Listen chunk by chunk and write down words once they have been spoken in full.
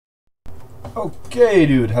Okay,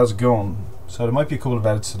 dude, how's it going? So there might be a couple of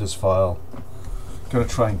edits to this file. Gonna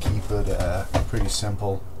try and keep it pretty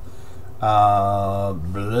simple. Hey,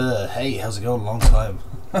 how's it going? Long time.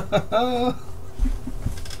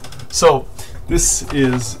 So this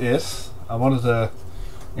is it. I'm gonna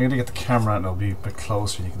get the camera out and it'll be a bit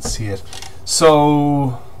closer and you can see it.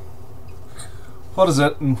 So what is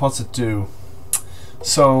it and what's it do?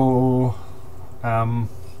 So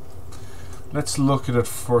let's look at it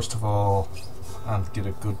first of all and get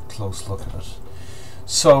a good close look at it.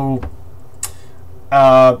 So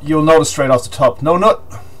you'll notice straight off the top, no nut.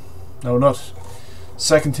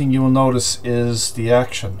 Second thing you will notice is the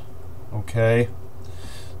action. Okay,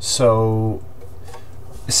 so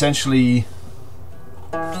essentially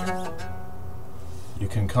you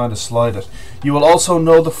can kind of slide it. You will also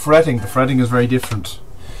know the fretting. The fretting is very different.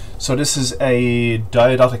 So this is a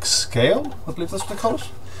diodotic scale, I believe that's what they call it,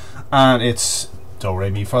 and it's do, re,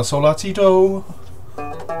 mi, fa, sol, la, ti, do.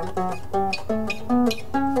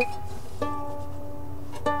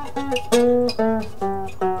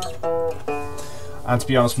 And to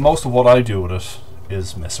be honest, most of what I do with it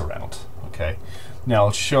is mess around. Okay, now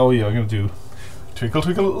I'll show you. I'm going to do Twinkle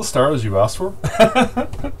Twinkle Little Star as you asked for.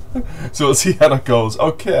 So we'll see how that goes.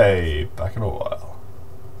 Okay, back in a while.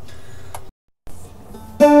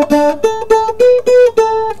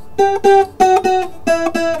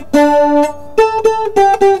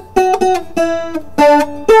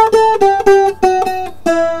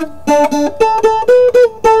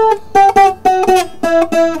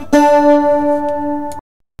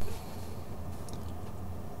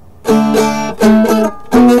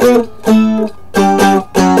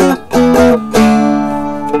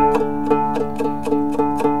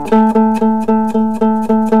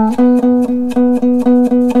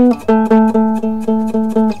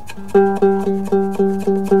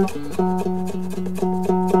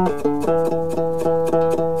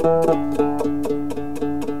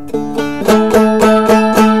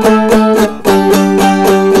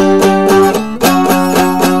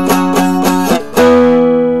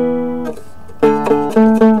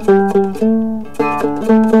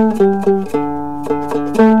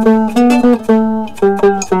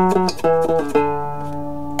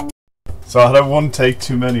 So I had one take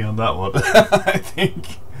too many on that one. I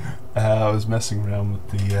think I was messing around with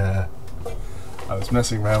the. I was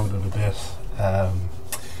messing around with it a bit.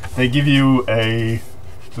 They give you a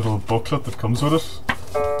little booklet that comes with it,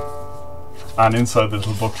 and inside the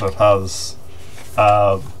little booklet has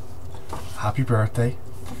 "Happy Birthday,"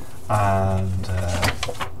 and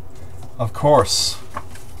of course,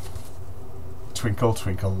 "Twinkle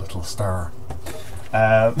Twinkle Little Star."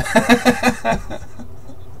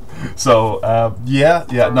 So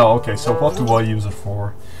no, okay, so what do I use it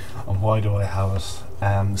for and why do I have it?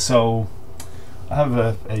 So I have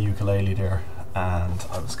a ukulele there, and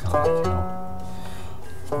I was kind of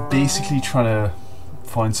like, basically trying to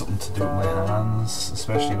find something to do with my hands,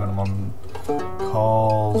 especially when I'm on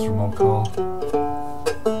calls, remote call.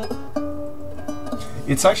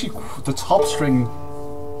 It's actually the top string,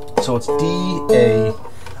 so it's D, A,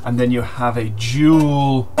 and then you have a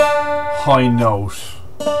dual high note.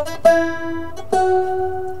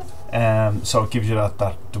 So it gives you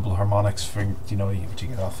that double harmonics for, you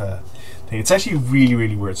get off a thing. It's actually really,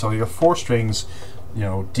 really weird. So you have 4 strings,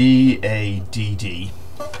 D, A, D, D,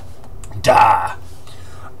 Da.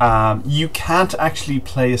 You can't actually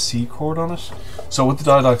play a C chord on it. So with the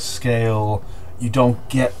diodotic scale, you don't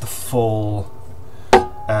get the full,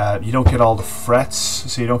 you don't get all the frets,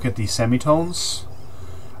 so you don't get these semitones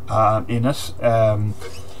in it. And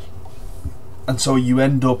so you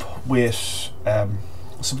end up with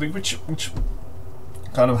something which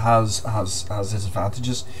kind of has its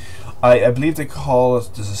advantages. I believe they call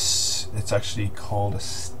it, it's actually called a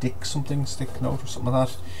stick note or something like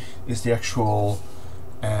that is the actual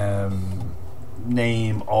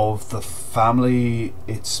name of the family.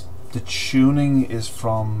 The tuning is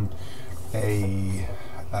from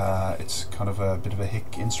it's kind of a bit of a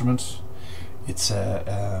hick instrument. It's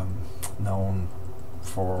known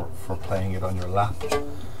for playing it on your lap.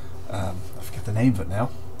 I forget the name of it now,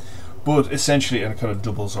 but essentially, and it kind of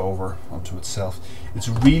doubles over onto itself. It's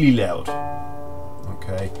really loud.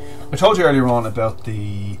 Okay, I told you earlier on about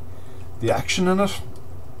the action in it.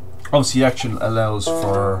 Obviously, the action allows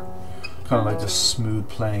for kind of like this smooth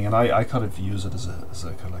playing, and I kind of use it as a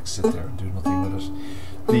kind of like sit there and do nothing with it.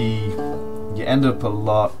 You end up a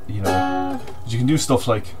lot, you can do stuff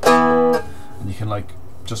like, and you can like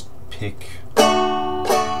just pick.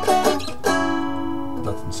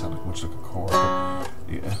 That doesn't sound like much like a chord, but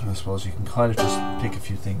I suppose you can kind of just pick a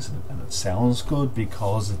few things and it sounds good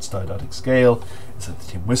because it's didactic scale. It's like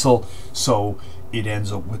the tin whistle, so it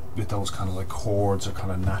ends up with those kind of like chords are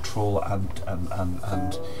kind of natural, and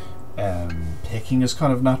picking is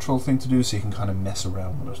kind of natural thing to do, so you can kind of mess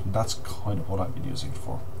around with it, and that's kind of what I've been using it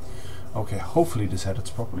for. Okay, hopefully this edits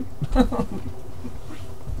properly.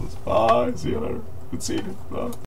 Bye. See you later. Good seeing you. Bye.